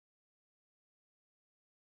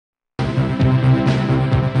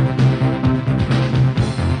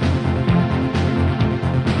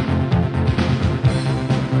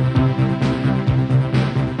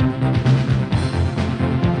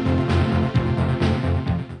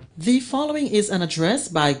The following is an address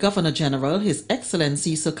by Governor-General His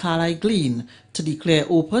Excellency Sir Carlyle Glean to declare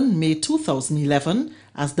open May 2011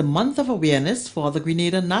 as the month of awareness for the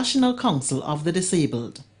Grenada National Council of the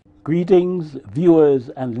Disabled. Greetings, viewers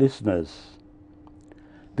and listeners.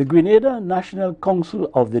 The Grenada National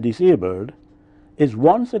Council of the Disabled is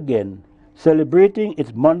once again celebrating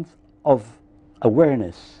its month of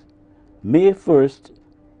awareness, May 1st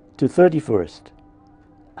to 31st,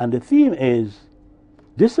 and the theme is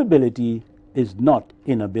Disability is not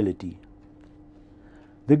inability.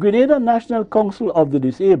 The Grenada National Council of the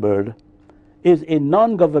Disabled is a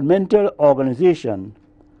non-governmental organization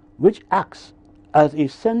which acts as a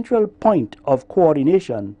central point of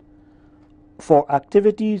coordination for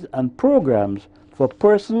activities and programs for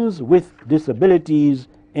persons with disabilities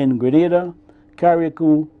in Grenada,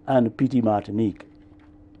 Carriacou, and Petite Martinique.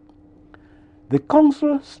 The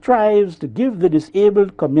Council strives to give the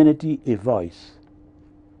disabled community a voice.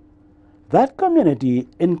 That community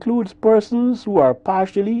includes persons who are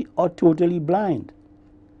partially or totally blind,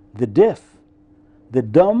 the deaf, the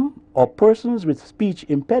dumb or persons with speech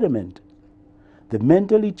impediment, the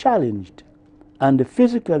mentally challenged, and the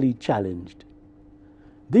physically challenged.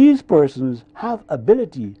 These persons have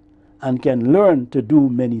ability and can learn to do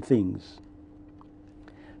many things.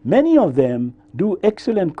 Many of them do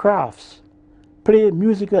excellent crafts, play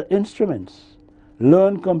musical instruments,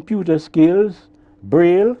 learn computer skills,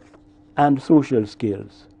 braille, and social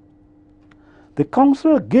skills. The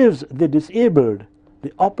Council gives the disabled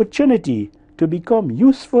the opportunity to become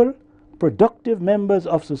useful, productive members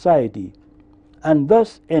of society and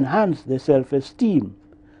thus enhance their self-esteem,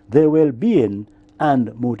 their well-being,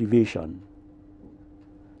 and motivation.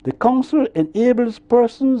 The Council enables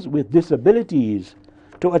persons with disabilities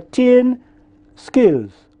to attain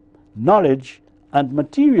skills, knowledge, and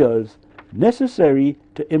materials necessary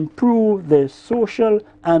to improve their social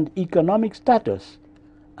and economic status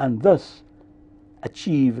and thus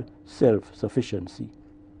achieve self-sufficiency.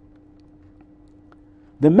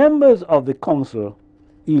 The members of the Council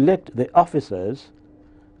elect the officers,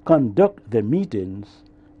 conduct the meetings,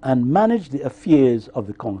 and manage the affairs of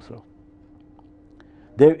the Council.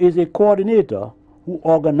 There is a coordinator who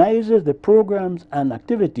organizes the programs and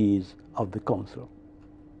activities of the Council.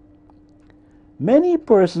 Many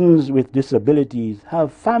persons with disabilities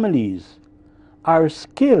have families, are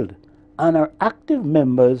skilled, and are active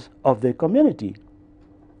members of their community.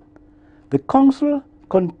 The Council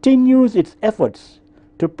continues its efforts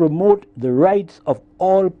to promote the rights of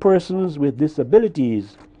all persons with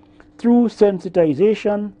disabilities through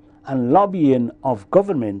sensitization and lobbying of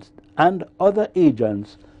governments and other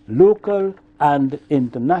agents, local and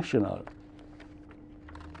international.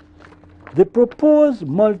 The proposed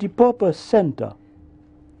multipurpose center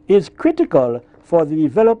is critical for the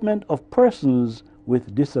development of persons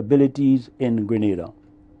with disabilities in Grenada.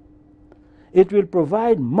 It will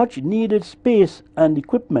provide much needed space and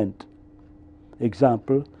equipment.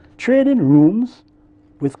 Example, training rooms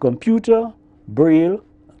with computer, braille,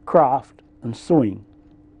 craft, and sewing.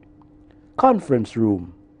 Conference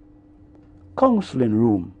room, counseling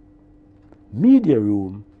room, media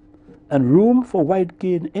room, and room for white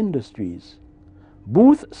cane industries,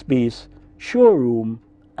 booth space, showroom,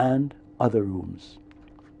 and other rooms.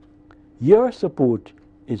 Your support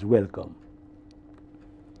is welcome.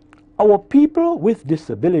 Our people with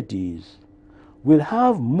disabilities will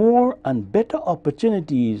have more and better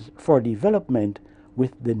opportunities for development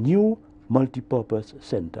with the new multipurpose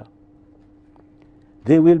center.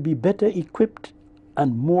 They will be better equipped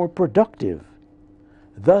and more productive,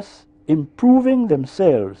 thus improving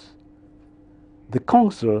themselves, the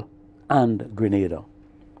Council, and Grenada.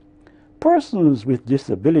 Persons with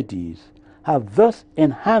disabilities have thus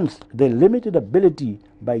enhanced their limited ability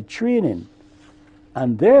by training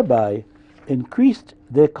and thereby increased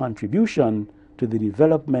their contribution to the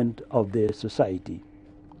development of their society.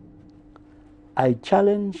 I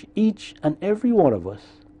challenge each and every one of us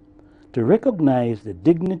to recognize the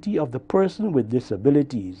dignity of the person with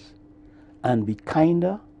disabilities and be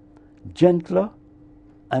kinder, gentler,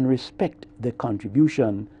 and respect their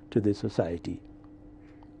contribution to the society.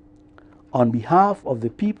 On behalf of the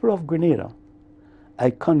people of Grenada,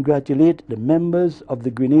 I congratulate the members of the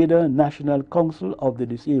Grenada National Council of the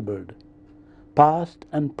Disabled, past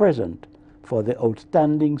and present, for their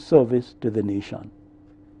outstanding service to the nation.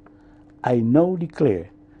 I now declare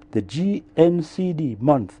the GNCD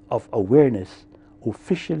Month of Awareness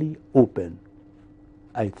officially open.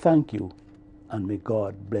 I thank you, and may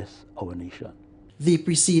God bless our nation. The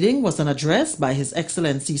preceding was an address by His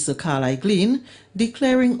Excellency Sir Carlyle Glean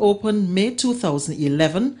declaring open May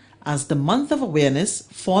 2011 as the month of awareness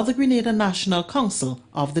for the Grenada National Council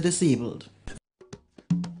of the Disabled.